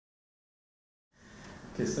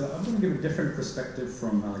Okay, so I'm going to give a different perspective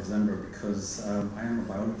from Alexander because I am a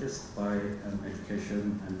biologist by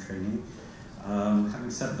education and training.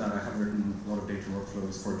 Having said that, I have written a lot of data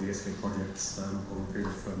workflows for GSK projects over a period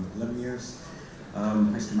of 11 years. I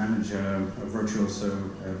used to manage a virtuoso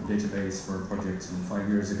database for projects 5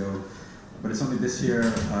 years ago, but it's only this year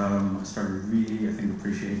I started really, I think,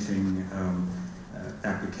 appreciating the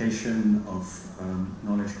application of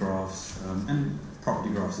knowledge graphs and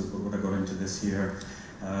property graphs is what I got into this year,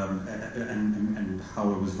 and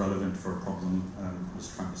how it was relevant for a problem I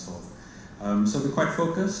was trying to solve. So we're quite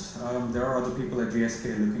focused. There are other people at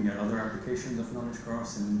GSK looking at other applications of knowledge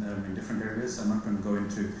graphs in different areas. I'm not going to go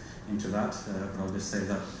into that, but I'll just say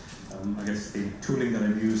that I guess the tooling that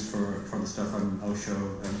I've used for the stuff I'll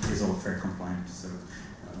show is all FAIR compliant. So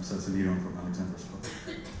it's a lead on from Alexander's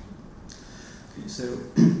talk. Okay, so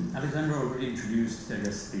Alexander already introduced, I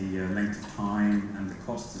guess, the length of time and the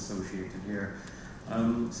costs associated here.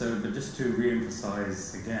 But just to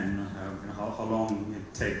re-emphasize again how long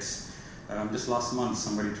it takes. Just last month,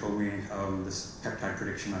 somebody told me this peptide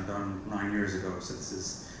prediction I'd done 9 years ago. So this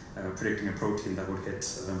is predicting a protein that would hit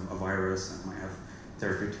a virus and might have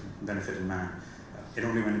therapeutic benefit in man. It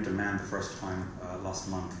only went into man the first time last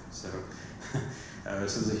month. So, so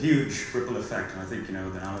there's a huge ripple effect, and I think the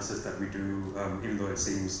analysis that we do, even though it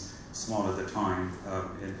seems small at the time,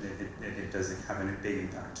 it does have a big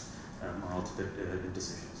impact on ultimate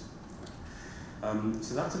decisions.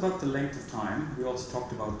 So that's about the length of time. We also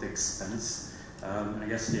talked about the expense. And I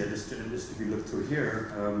guess, just if you look through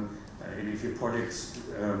here, if your project's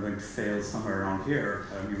going to fail somewhere around here,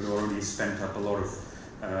 you would already spent up a lot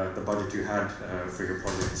of the budget you had for your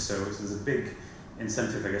project. So there's a big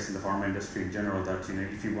incentive, I guess, in the pharma industry in general that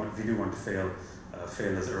if you do want to fail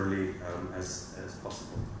as early as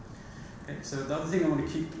possible. Okay, so the other thing I want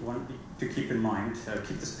to keep in mind,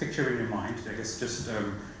 keep this picture in your mind. I guess just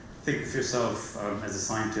think of yourself as a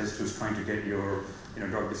scientist who's trying to get your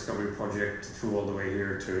drug discovery project through all the way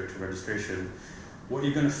here to registration. What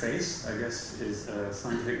you're going to face, I guess, is a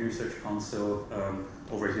scientific research council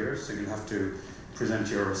over here. So you'll have to present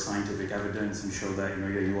your scientific evidence and show that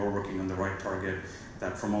you are working on the right target,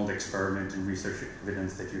 that from all the experiment and research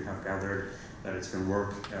evidence that you have gathered, that it's going to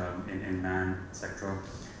work in man, etc.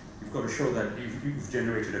 You've got to show that you've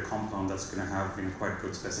generated a compound that's going to have quite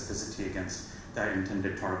good specificity against that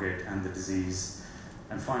intended target and the disease.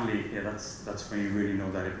 And finally, that's when you really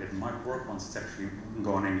know that it might work once it's actually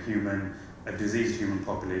gone in a diseased human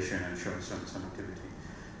population and shown some activity.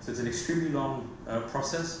 So it's an extremely long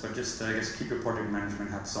process, but just I guess keep your project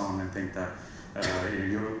management hats on and think that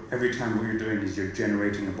every time what you're doing is you're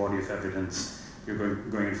generating a body of evidence, you're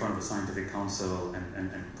going in front of a scientific council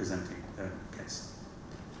and presenting a case.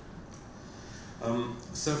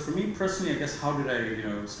 So for me personally, I guess, how did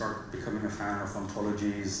I start becoming a fan of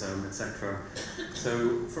ontologies, etc.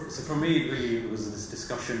 So for me, it was this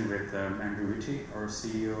discussion with Andrew Ritchie, our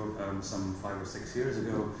CEO, some 5 or 6 years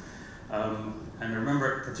ago. And I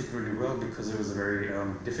remember it particularly well because it was a very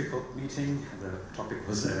difficult meeting. The topic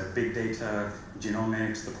was big data,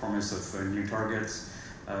 genomics, the promise of new targets.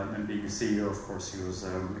 And being a CEO, of course, he was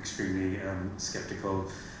extremely skeptical.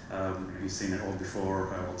 He's seen it all before,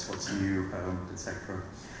 what's new, etc.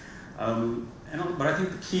 But I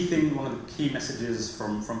think the key thing, one of the key messages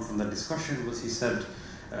from that discussion was he said,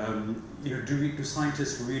 do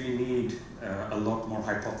scientists really need a lot more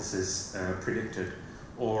hypotheses predicted,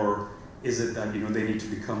 or is it that they need to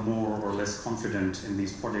become more or less confident in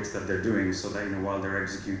these projects that they're doing, so that while they're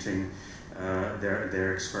executing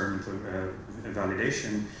their experimental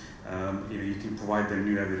validation, you can provide them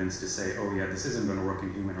new evidence to say, oh yeah, this isn't going to work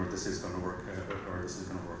in human, or this is going to work, or this is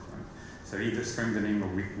going to work, right? So either strengthening or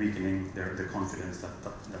weakening their confidence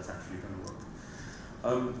that's actually going to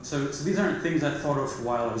work. So these aren't things I thought of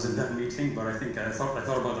while I was in that meeting, but I think I thought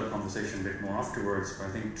about that conversation a bit more afterwards. But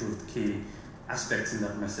I think two of the key aspects in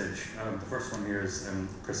that message. The first one here is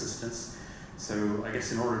persistence. So I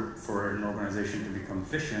guess in order for an organization to become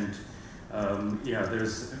efficient,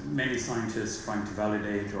 there's many scientists trying to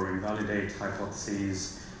validate or invalidate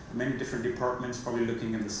hypotheses, many different departments probably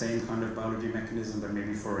looking at the same kind of biology mechanism, but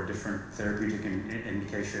maybe for a different therapeutic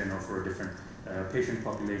indication or for a different patient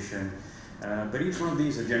population. But each one of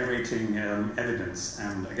these are generating evidence,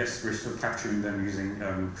 and I guess we're still capturing them using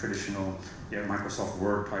traditional Microsoft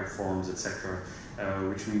Word type forms, etc.,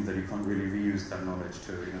 which means that you can't really reuse that knowledge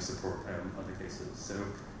to support other cases.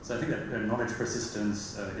 So I think that knowledge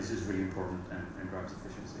persistence is really important and drives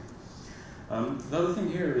efficiency. The other thing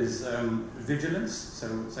here is vigilance. So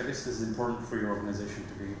I guess this is important for your organization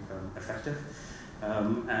to be effective.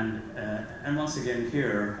 And once again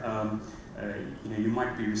here, you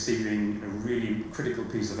might be receiving a really critical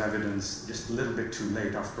piece of evidence just a little bit too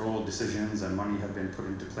late after all decisions and money have been put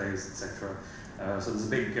into place, etc. So there's a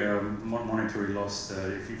big monetary loss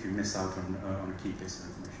if you miss out on a key piece of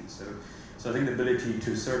information. So I think the ability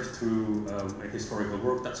to search through historical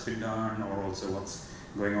work that's been done, or also what's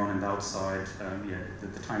going on in the outside,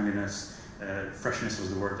 the timeliness, freshness was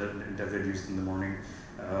the word that David used in the morning.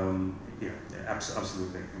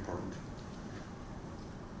 Absolutely important.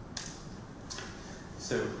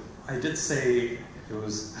 So I did say it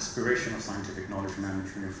was aspiration of scientific knowledge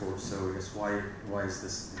management before, so I guess why is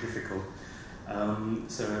this difficult?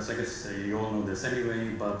 So I guess you all know this anyway,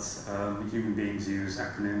 but human beings use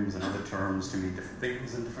acronyms and other terms to mean different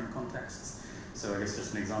things in different contexts. So I guess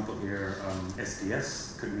just an example here,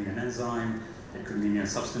 SDS could mean an enzyme, it could mean a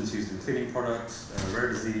substance used in cleaning products, a rare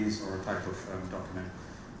disease, or a type of document.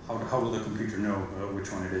 How will the computer know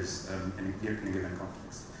which one it is in a given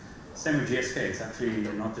context? Same with GSK, it's actually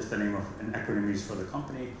not just the name of an acronym used for the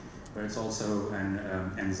company, but it's also an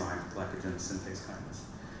enzyme, glycogen synthase kinase.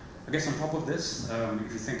 I guess on top of this,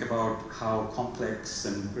 if you think about how complex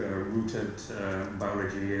and rooted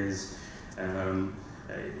biology is,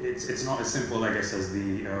 it's not as simple, I guess, as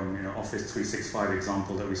the Office 365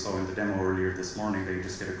 example that we saw in the demo earlier this morning, that you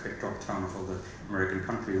just get a quick drop down of all the American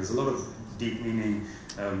countries. There's a lot of deep meaning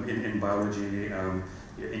in biology.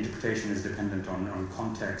 Interpretation is dependent on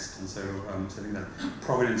context, and so I think that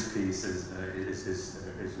provenance piece is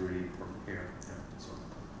really important here.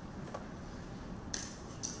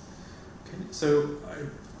 So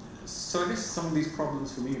I guess some of these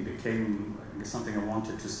problems for me became something I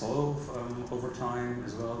wanted to solve over time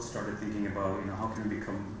as well. Started thinking about how can we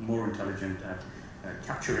become more intelligent at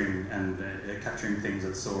capturing things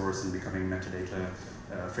at source and becoming metadata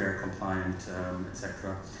fair, compliant,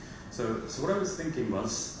 etc. So what I was thinking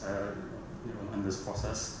was, in this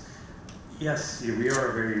process, yes, we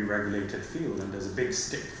are a very regulated field, and there's a big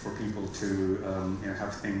stick for people to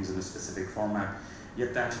have things in a specific format.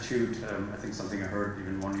 Yet the attitude, I think something I heard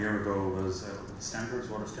even 1 year ago was standards,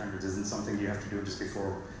 water standards isn't something you have to do just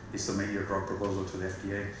before you submit your drug proposal to the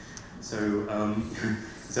FDA.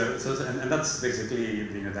 And that's basically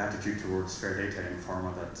the attitude towards fair data in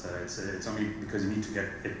pharma, that it's only because you need to get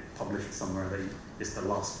it published somewhere that it's the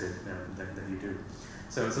last bit that you do.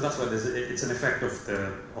 So that's why it's an effect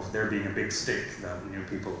of there being a big stick that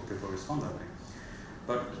people respond that way.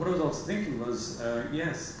 But what I was also thinking was,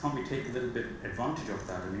 yes, can't we take a little bit advantage of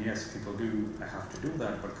that? I mean, yes, people do have to do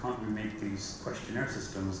that, but can't we make these questionnaire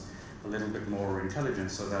systems a little bit more intelligent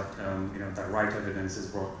so that that right evidence is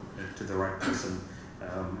brought to the right person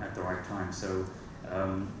at the right time? So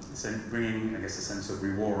bringing, I guess, a sense of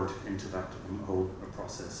reward into that whole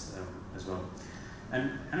process as well.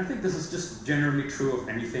 And I think this is just generally true of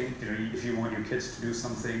anything. If you want your kids to do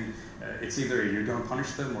something, it's either you're going to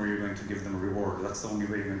punish them or you're going to give them a reward. That's the only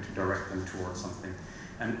way you're going to direct them towards something.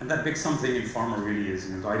 And that big something in pharma really is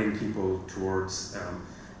guiding people towards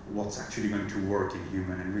what's actually going to work in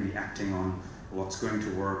human, and really acting on what's going to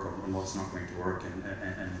work or what's not going to work,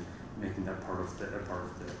 and making that part of the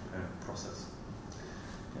process.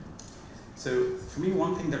 So for me,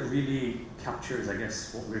 one thing that really captures, I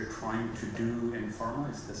guess, what we're trying to do in pharma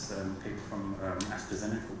is this paper from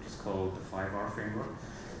AstraZeneca, which is called the 5R framework.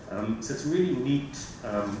 So it's a really neat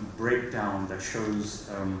breakdown that shows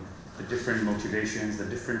the different motivations, the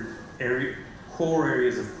different core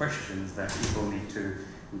areas of questions that people need to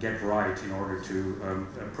get right in order to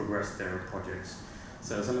progress their projects.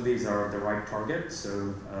 So some of these are the right target.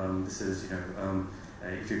 So this is,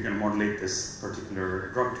 if you're going to modulate this particular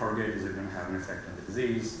drug target, is it going to have an effect on the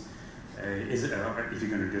disease? If you're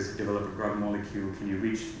going to develop a drug molecule, can you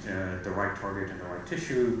reach the right target in the right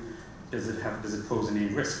tissue? Does it pose any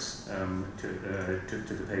risks to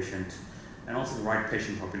the patient? And also the right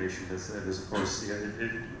patient population. There's of course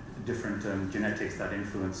different genetics that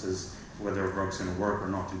influences whether a drug's going to work or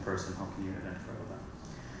not in person. How can you identify all that?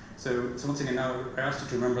 So once again, now I asked you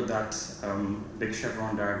to remember that big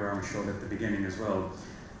chevron diagram I showed at the beginning as well.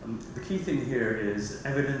 The key thing here is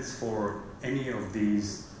evidence for any of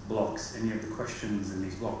these blocks, any of the questions in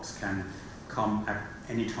these blocks can come at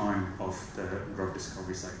any time of the drug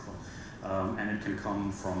discovery cycle. And it can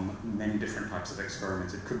come from many different types of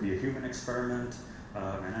experiments. It could be a human experiment,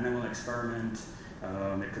 an animal experiment,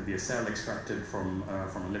 it could be a cell extracted from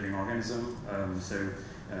a living organism. So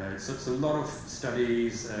it's a lot of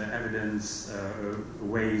studies, evidence,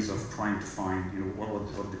 ways of trying to find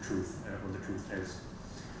what the truth is.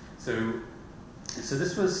 So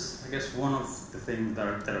this was, I guess, one of the things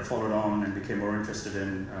that I followed on and became more interested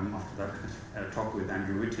in after that talk with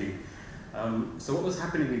Andrew Whitty. So what was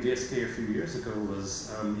happening in GSK a few years ago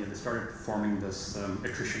was they started forming this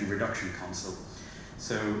attrition reduction council.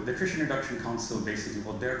 So the attrition reduction council, basically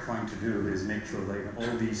what they're trying to do is make sure that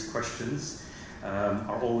all these questions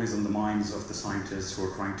are always on the minds of the scientists who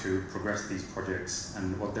are trying to progress these projects,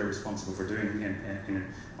 and what they're responsible for doing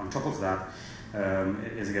on top of that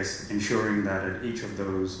is, I guess, ensuring that at each of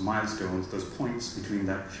those milestones, those points between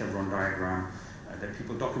that chevron diagram, that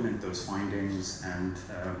people document those findings and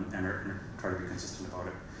try to be consistent about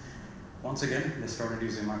it. Once again, they started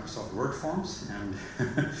using Microsoft Word forms, and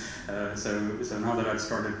so now that I've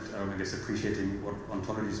started, I guess, appreciating what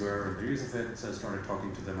ontologies were and the use of it, so I started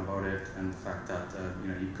talking to them about it, and the fact that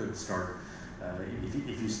you could start,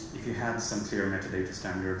 if you had some clear metadata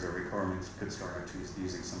standards or requirements, you could start actually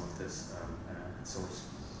using some of this source.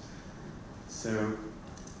 So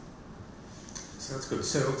that's good.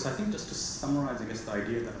 So I think just to summarize, I guess the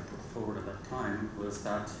idea that I put forward at that time was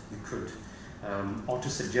that you could ought to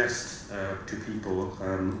suggest to people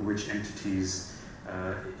which entities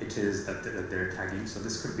it is that they're tagging. So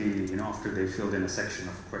this could be, after they filled in a section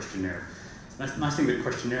of a questionnaire. The nice thing with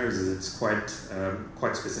questionnaires is it's quite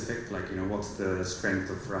specific, like, what's the strength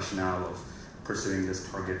of rationale of pursuing this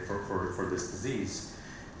target for this disease.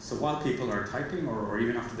 So while people are typing, or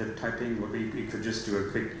even after they're typing, we could just do a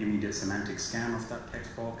quick immediate semantic scan of that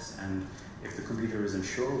text box, and if the computer isn't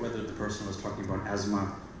sure whether the person was talking about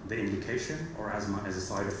asthma, the indication, or asthma as a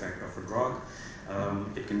side effect of a drug,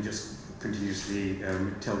 it can just continuously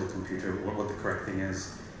tell the computer what the correct thing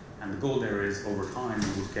is. And the goal there is, over time,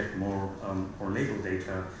 you will get more label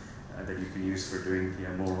data that you can use for doing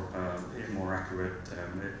more accurate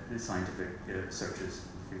scientific searches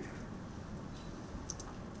in the future.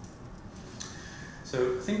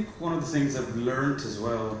 So I think one of the things I've learned as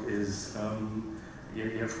well is,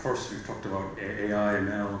 of course, we've talked about AI,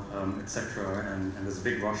 ML, etc., and there's a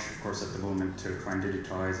big rush, of course, at the moment to try and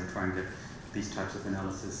digitize and try and get these types of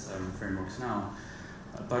analysis frameworks now.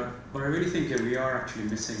 But I really think we are actually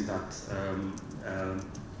missing that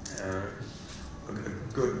a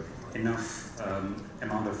good enough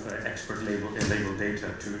amount of expert label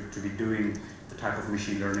data to be doing the type of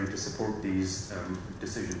machine learning to support these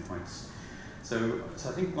decision points. So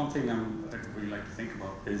I think one thing I'd really like to think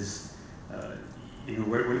about is,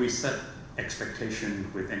 when we set expectation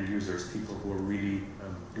with end users, people who are really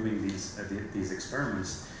doing these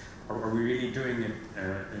experiments, are we really doing it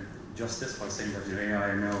justice by saying that your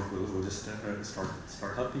AI ML will just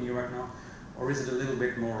start helping you right now? Or is it a little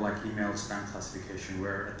bit more like email spam classification,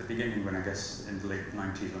 where at the beginning, when I guess in the late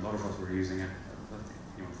 90s, a lot of us were using it,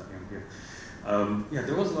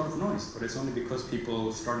 there was a lot of noise, but it's only because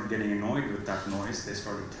people started getting annoyed with that noise, they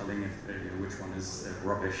started telling it which one is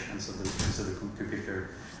rubbish, and so the computer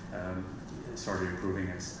started improving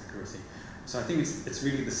its accuracy. So I think it's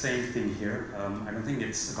really the same thing here. I don't think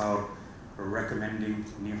it's about recommending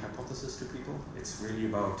new hypotheses to people. It's really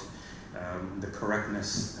about the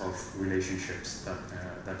correctness of relationships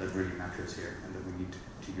that really matters here, and that we need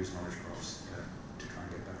to use knowledge graphs to try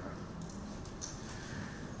and get better at.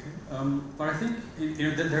 Okay. But I think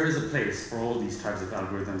that there is a place for all these types of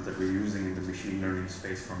algorithms that we're using in the machine learning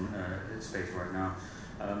space right now.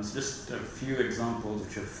 So just a few examples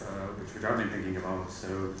which I've been thinking about.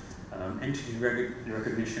 So entity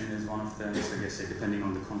recognition is one of them. So I guess depending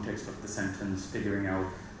on the context of the sentence, figuring out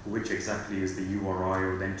which exactly is the URI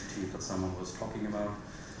or the entity that someone was talking about.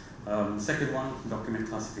 Second one, document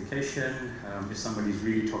classification. If somebody's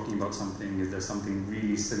really talking about something, is there something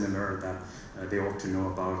really similar that they ought to know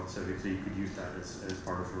about? So you could use that as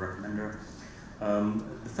part of a recommender.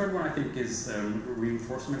 The third one, I think, is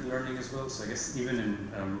reinforcement learning as well. So I guess even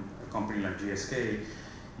in a company like GSK,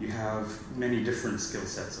 you have many different skill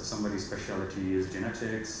sets. So somebody's specialty is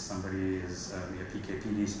genetics, somebody is a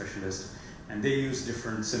PKPD specialist, and they use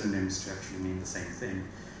different synonyms to actually mean the same thing.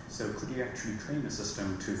 So could you actually train a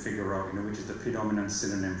system to figure out, which is the predominant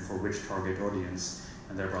synonym for which target audience,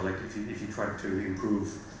 and thereby, like, if you try to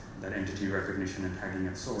improve that entity recognition and tagging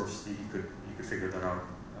at source, you could figure that out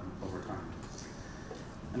over time.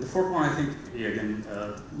 And the fourth one, I think, again,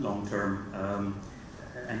 long term,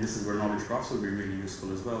 and this is where knowledge graphs will be really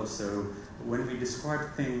useful as well. So when we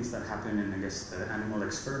describe things that happen in, I guess, the animal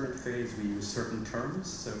experiment phase, we use certain terms.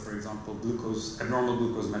 So for example, abnormal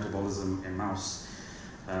glucose metabolism in mouse.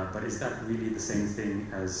 But is that really the same thing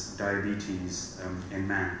as diabetes in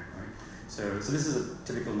man? Right? So this is a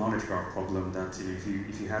typical knowledge graph problem that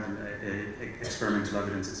if you had experimental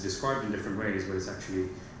evidence, it's described in different ways, but it's actually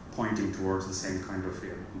pointing towards the same kind of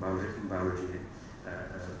biology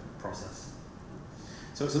process.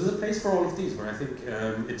 So there's a place for all of these, but I think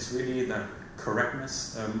it's really that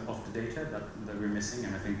correctness of the data that we're missing,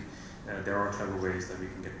 and I think there are clever ways that we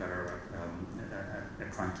can get better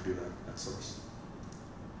at trying to do that at source.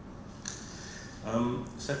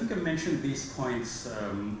 So I think I mentioned these points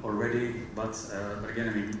already, but again,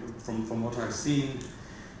 I mean, from what I've seen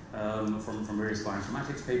from various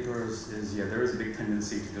bioinformatics papers is, yeah, there is a big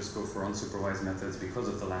tendency to just go for unsupervised methods because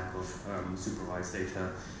of the lack of supervised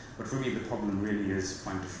data. But for me, the problem really is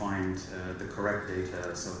trying to find the correct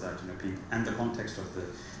data so that, you know, people, and the context of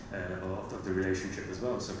the relationship as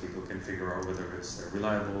well, so people can figure out whether it's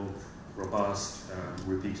reliable, robust,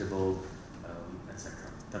 repeatable, etc.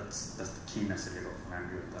 That's the key message I got from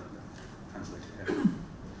Andrew that translated here.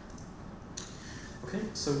 Okay,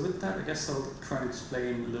 so with that, I guess I'll try and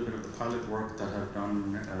explain a little bit of the pilot work that I've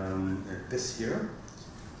done this year.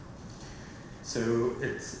 So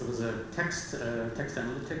it was a text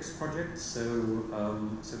analytics project. So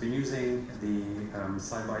I've been using the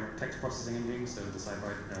SciByte text processing engine. So the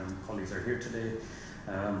SciByte colleagues are here today.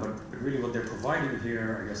 But really, what they're providing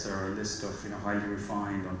here, I guess, are a list of, you know, highly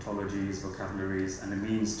refined ontologies, vocabularies, and a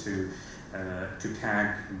means to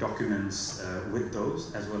tag documents with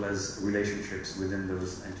those, as well as relationships within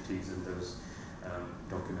those entities and those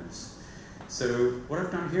documents. So what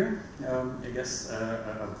I've done here, I guess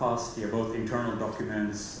I've passed both internal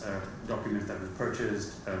documents, documents that we've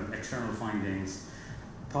purchased, external findings,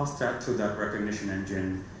 passed that through that recognition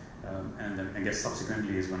engine, and then I guess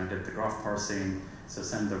subsequently is when I did the graph parsing, so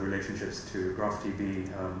send the relationships to GraphDB.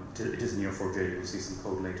 It is Neo4j, you'll see some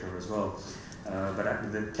code later as well.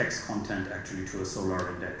 But the text content actually to a Solar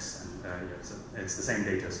index, and yeah, so it's the same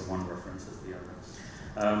data, so one reference is the other.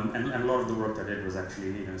 And a lot of the work I did was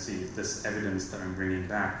actually, you know, see if this evidence that I'm bringing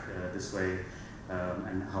back this way,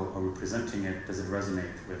 and how we're presenting it, does it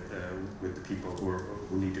resonate with the people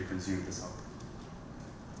who need to consume this output.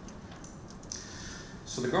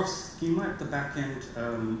 So the graph schema at the back end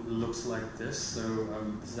looks like this. So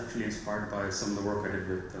this is actually inspired by some of the work I did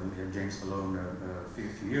with James Malone a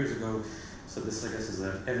few years ago. So this, I guess, is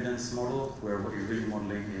an evidence model where what you're really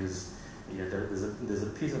modeling is, yeah, there's a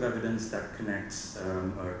piece of evidence that connects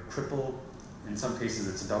a triple. In some cases,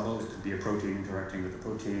 it's a double. It could be a protein interacting with a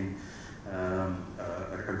protein,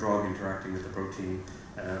 a drug interacting with a protein.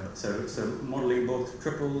 So modeling both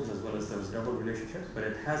triples as well as those double relationships, but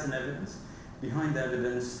it has an evidence. Behind the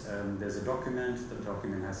evidence, there's a document. The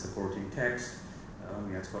document has supporting text.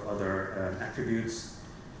 Yeah, it's got other attributes.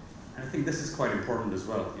 And I think this is quite important as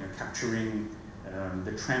well. You know, capturing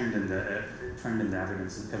the trend in the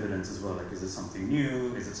evidence as well. Like, is it something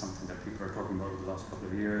new? Is it something that people are talking about over the last couple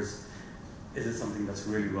of years? Is it something that's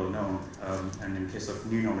really well known? And in case of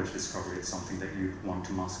new knowledge discovery, it's something that you want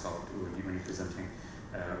to mask out when you're presenting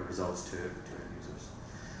results to end users.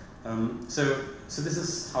 So this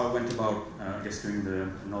is how I went about, I guess, doing the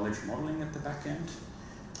knowledge modeling at the back end.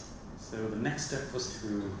 So the next step was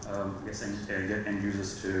to, I guess, get end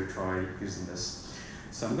users to try using this.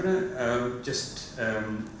 So I'm going to just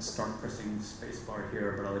start pressing spacebar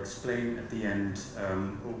here, but I'll explain at the end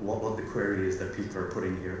what the query is that people are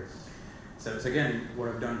putting here. So again, what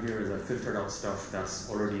I've done here is I've filtered out stuff that's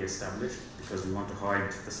already established because we want to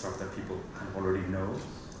hide the stuff that people kind of already know.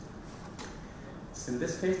 So in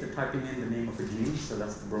this case, they're typing in the name of a gene, so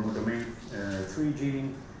that's the bromodomain 3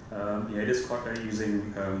 gene. Yeah, it is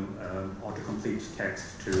using autocomplete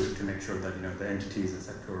text to make sure that, you know, the entities,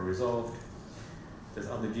 etc., are resolved. There's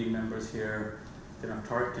other gene members here. Then I've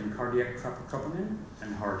targeted cardiac troponin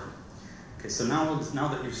and heart. Okay, so now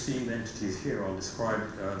that you've seen the entities here, I'll describe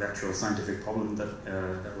the actual scientific problem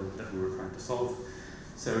that we were trying to solve.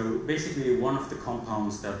 So basically, one of the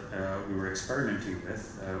compounds that we were experimenting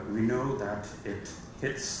with, we know that it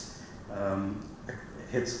hits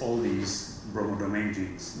all these bromodomain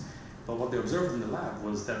genes. But what they observed in the lab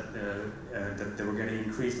was that they were getting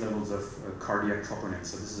increased levels of cardiac troponin.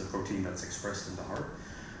 So this is a protein that's expressed in the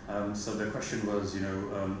heart. So the question was, you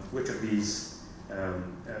know, which of these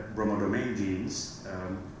bromodomain genes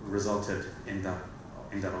resulted in that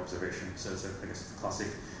observation? So I guess it's a classic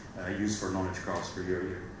use for knowledge graphs where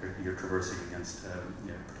you're traversing against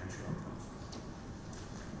potential outcomes.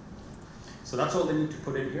 So that's all they need to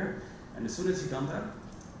put in here. And as soon as you've done that,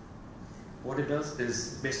 what it does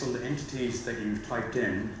is, based on the entities that you've typed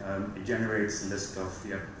in, it generates a list of,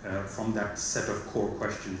 from that set of core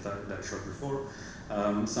questions that I showed before,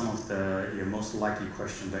 some of the most likely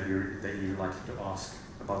questions that you're likely to ask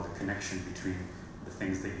about the connection between the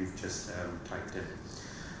things that you've just typed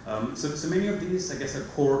in. So many of these, I guess, are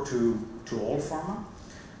core to all pharma.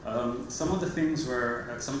 Some of the things where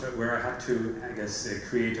I had to, I guess,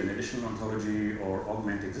 create an additional ontology or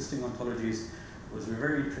augment existing ontologies was we're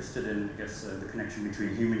very interested in, I guess, the connection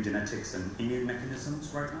between human genetics and immune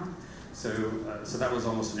mechanisms right now. So that was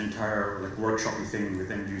almost an entire like workshopy thing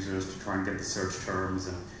with end users to try and get the search terms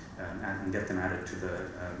and get them added to the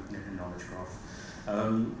knowledge graph.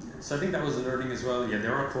 So I think that was a learning as well. Yeah,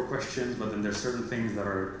 there are core questions, but then there's certain things that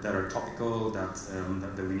are topical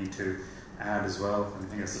that we need to add as well. I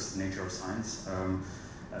think that's just the nature of science.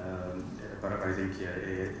 But I think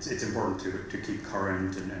it's important to keep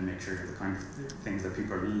current and make sure that the kind of things that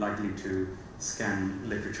people are likely to scan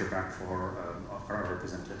literature back for are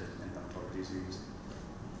represented in the methodologies you use.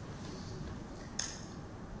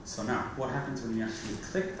 So now, what happens when you actually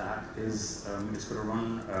click that is it's going to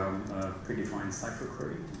run a predefined cipher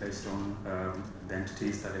query based on the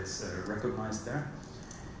entities that it's recognized there.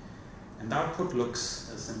 And the output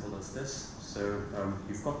looks as simple as this. So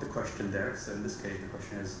you've got the question there. So in this case, the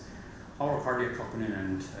question is, how are cardiac troponin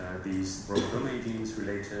and these domain genes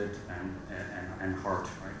related and heart,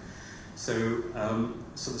 right? So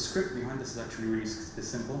the script behind this is actually really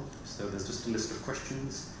simple. So there's just a list of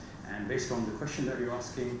questions. And based on the question that you're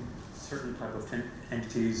asking, certain type of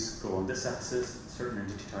entities go on this axis, certain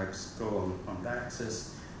entity types go on that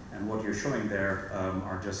axis, and what you're showing there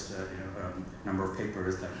are just number of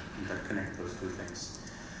papers that connect those two things.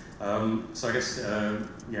 So I guess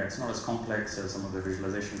it's not as complex as some of the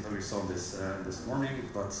visualizations that we saw this morning,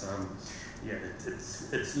 but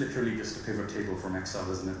it's literally just a pivot table from Excel,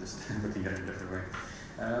 isn't it? Just looking at it a different way.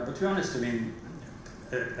 But to be honest, I mean,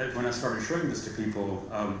 when I started showing this to people,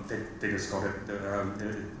 they just got it.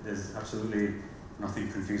 There's absolutely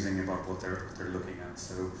nothing confusing about what they're looking at.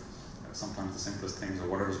 So sometimes the simplest things or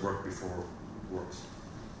whatever's worked before works.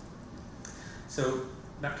 So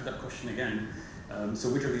back to that question again. So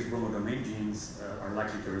which of these bromodomain genes are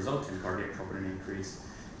likely to result in cardiac troponin increase?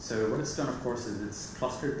 So what it's done, of course, is it's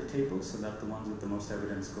clustered the table so that the ones with the most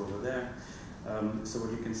evidence go over there. So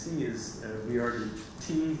what you can see is we are in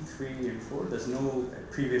T, 3, and 4. There's no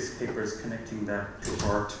previous papers connecting that to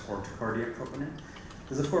heart or to cardiac troponin.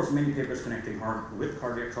 There's, of course, many papers connecting heart with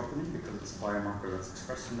cardiac troponin because it's a biomarker that's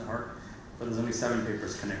expressed in the heart. But there's only 7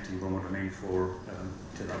 papers connecting bromodomain 4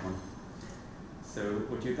 to that one. So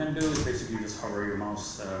what you then do is basically just hover your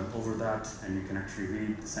mouse over that, and you can actually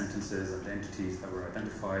read the sentences and the entities that were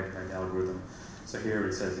identified by the algorithm. So here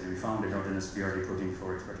it says, we found endogenous BRD protein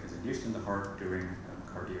 4 expression is induced in the heart during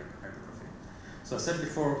cardiac hypertrophy. So I said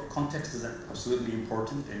before, context is absolutely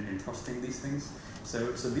important in trusting these things.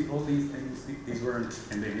 So all these things, these weren't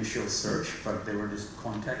in the initial search, but they were just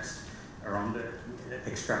context around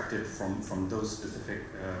extracted from those specific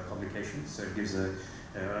publications. So it gives the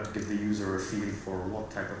user a feel for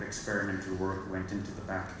what type of experimental work went into the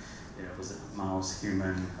back. Was it mouse,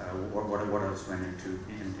 human? What else went into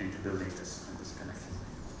building this connection?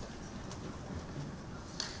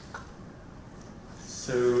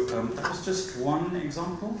 So that was just one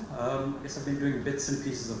example. I guess I've been doing bits and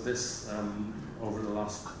pieces of this over the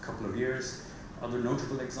last couple of years. Other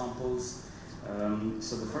notable examples.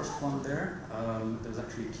 So the first one there's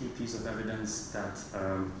actually a key piece of evidence that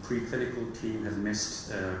preclinical team had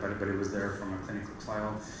missed, but it was there from a clinical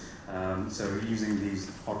trial. So using these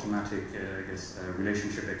automatic,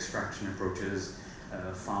 relationship extraction approaches,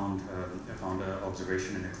 found an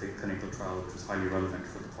observation in a clinical trial which was highly relevant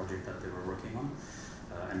for the project that they were working on.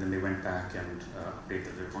 And then they went back and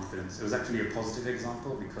updated their confidence. It was actually a positive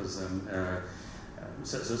example because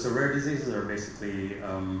so rare diseases are basically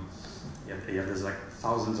there's like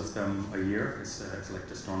thousands of them a year. It's like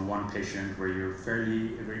just on one patient where you're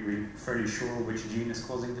fairly sure which gene is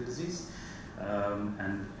causing the disease.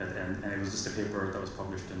 And it was just a paper that was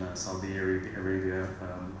published in a Saudi Arabia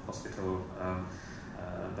hospital.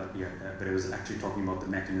 But it was actually talking about the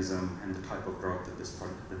mechanism and the type of drug that this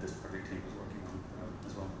project team was working on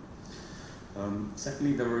as well.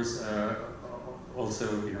 Secondly, there was also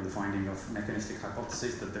the finding of mechanistic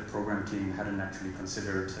hypotheses that the program team hadn't actually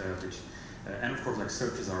considered, and of course, like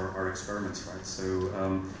searches are experiments, right?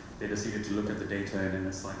 So they decided to look at the data in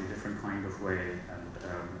a slightly different kind of way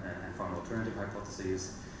and found alternative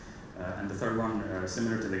hypotheses. And the third one,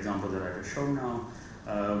 similar to the example that I just showed now,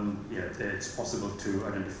 it's possible to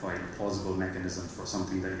identify plausible mechanisms for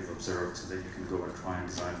something that you've observed so that you can go and try and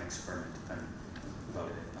design an experiment and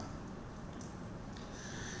validate that.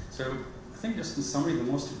 So I think just in summary, the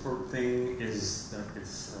most important thing is that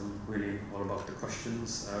it's really all about the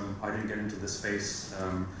questions. I didn't get into this space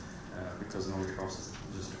because knowledge graphs is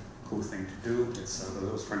just a cool thing to do. It's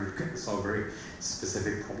I was trying to solve very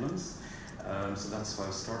specific problems. So that's how I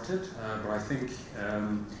started. But I think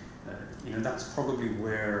that's probably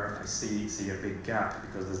where I see a big gap,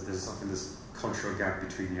 because there's often this cultural gap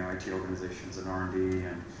between IT organizations and R&D,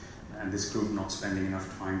 and and this group not spending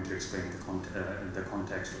enough time to explain the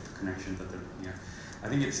context or the connections that they're looking at. I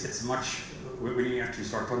think it's much, when you actually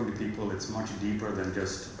start talking to people, it's much deeper than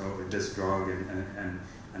just, oh, this drug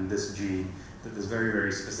and this gene. That there's very,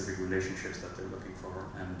 very specific relationships that they're looking for.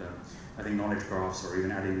 And I think knowledge graphs, or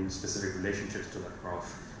even adding specific relationships to that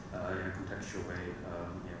graph in a contextual way,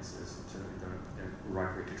 is the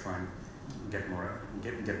right way to try and get more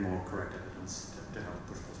correct evidence to help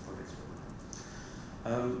push those projects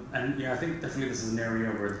forward. And yeah, I think definitely this is an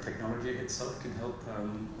area where the technology itself can help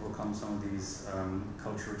overcome some of these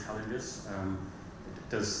cultural challenges. It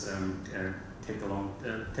does take a long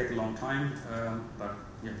time, but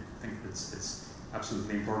yeah, I think it's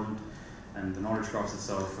absolutely important. And the knowledge graphs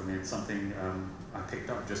itself, I mean, it's something I picked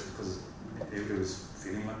up just because it was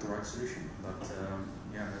feeling like the right solution. But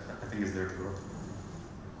yeah, I think it's there to grow. Okay,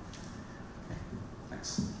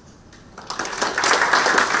 thanks.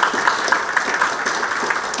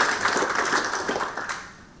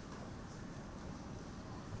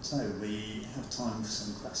 So we have time for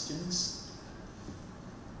some questions.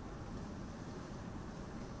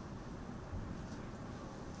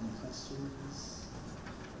 Any questions?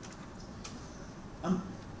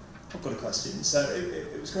 I've got a question. So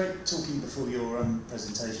it was great talking before your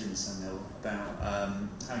presentation, Samiul, about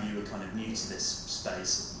how you were kind of new to this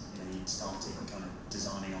space. You know, you'd started kind of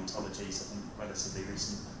designing ontologies, I think, relatively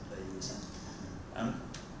recently.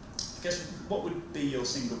 I guess, what would be your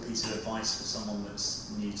single piece of advice for someone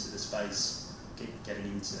that's new to the space, getting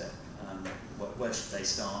into it? Where should they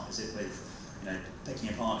start? Is it with, you know, picking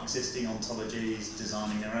apart existing ontologies,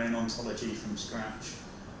 designing their own ontology from scratch?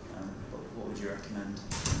 What would you recommend?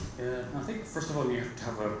 Yeah, I think first of all you have to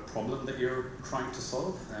have a problem that you're trying to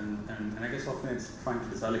solve, and I guess often it's trying to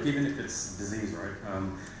decide, like even if it's disease, right?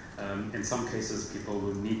 In some cases people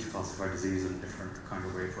will need to classify disease in a different kind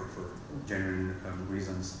of way for genuine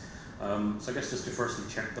reasons. So I guess just to firstly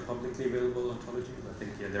check the publicly available ontologies. I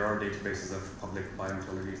think there are databases of public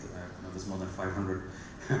biontologies that have, there's more than 500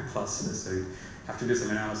 plus, so you have to do some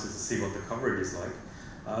analysis to see what the coverage is like.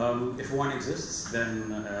 If one exists,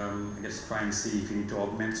 then I guess try and see if you need to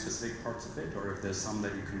augment specific parts of it, or if there's some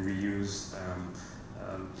that you can reuse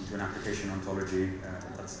into an application ontology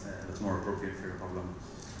that's more appropriate for your problem.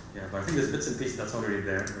 Yeah, but I think there's bits and pieces that's already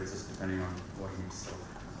there, but it's just depending on what you need to solve.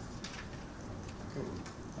 Cool,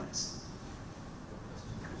 thanks.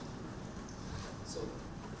 So,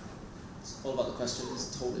 it's all about the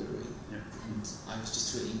questions, totally agree. Yeah. And I was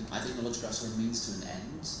just tweeting, I think knowledge graphs are a means to an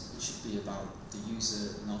end. It should be about the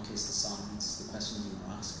user, in our case the science, the questions you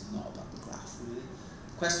want to ask, and not about the graph really.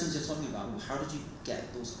 The questions you're talking about, how did you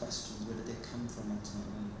get those questions? Where did they come from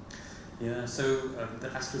ultimately? Yeah, so the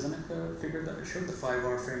AstraZeneca figure that I showed, the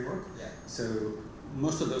 5R framework. Yeah. So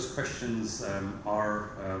most of those questions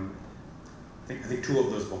are, I think two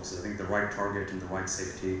of those boxes. I think the right target and the right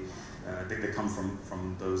safety, they come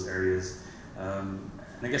from those areas. And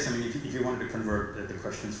I guess, I mean, if you wanted to convert the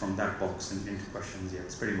questions from that box into questions, yeah,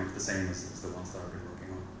 it's pretty much the same as the ones that I've been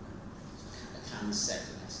working on. A can set,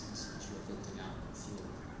 in essence, which you were building out for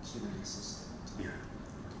your Q&A system. Yeah.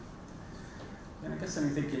 And I guess, I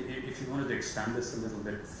mean, thinking if you wanted to expand this a little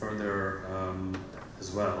bit further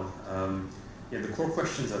as well, yeah, the core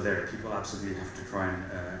questions are there. People absolutely have to try and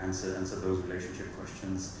answer those relationship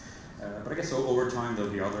questions. But I guess over time there'll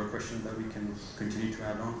be other questions that we can continue to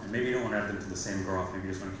add on. And maybe you don't want to add them to the same graph, maybe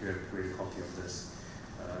you just want to create a copy of this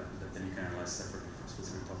that then you can analyze separately for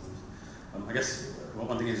specific problems. I guess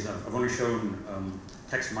one thing is I've only shown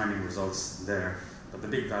text mining results there, but the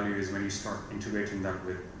big value is when you start integrating that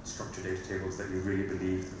with structured data tables that you really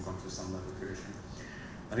believe have gone through some level of creation.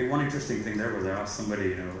 I think one interesting thing there was I asked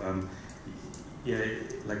somebody, yeah,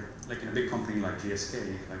 like in a big company like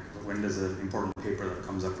GSK, like when there's an important paper that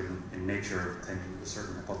comes up in Nature claiming a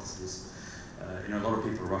certain hypothesis, a lot of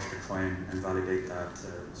people rush to try and validate that,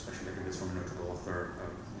 especially like if it's from a notable author,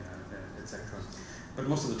 etc. But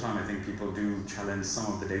most of the time, I think people do challenge some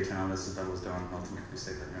of the data analysis that was done and ultimately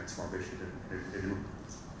say that it's rubbish, it didn't.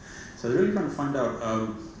 So they're really trying to find out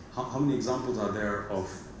how many examples are there of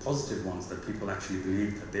positive ones that people actually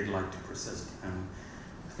believe that they'd like to persist. And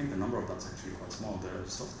I think the number of that's actually quite small.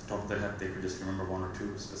 Just off the top of their head, they could just remember one or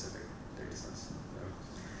two specific data sets.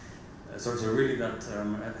 So really that,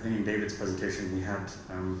 I think in David's presentation we had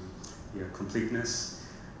completeness,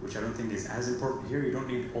 which I don't think is as important here. You don't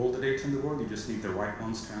need all the data in the world, you just need the right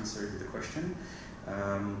ones to answer the question.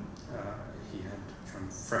 He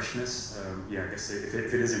had freshness. Yeah, I guess if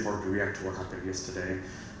it is important to react to what happened yesterday.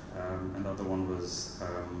 Another one was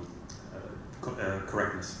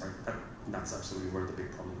correctness, right? That's absolutely where the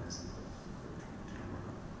big problem is.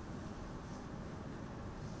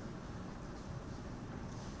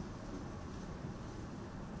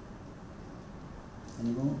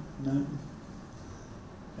 Any more? No?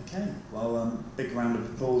 Okay, well, big round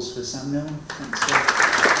of applause for Samiul.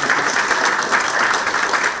 Thanks.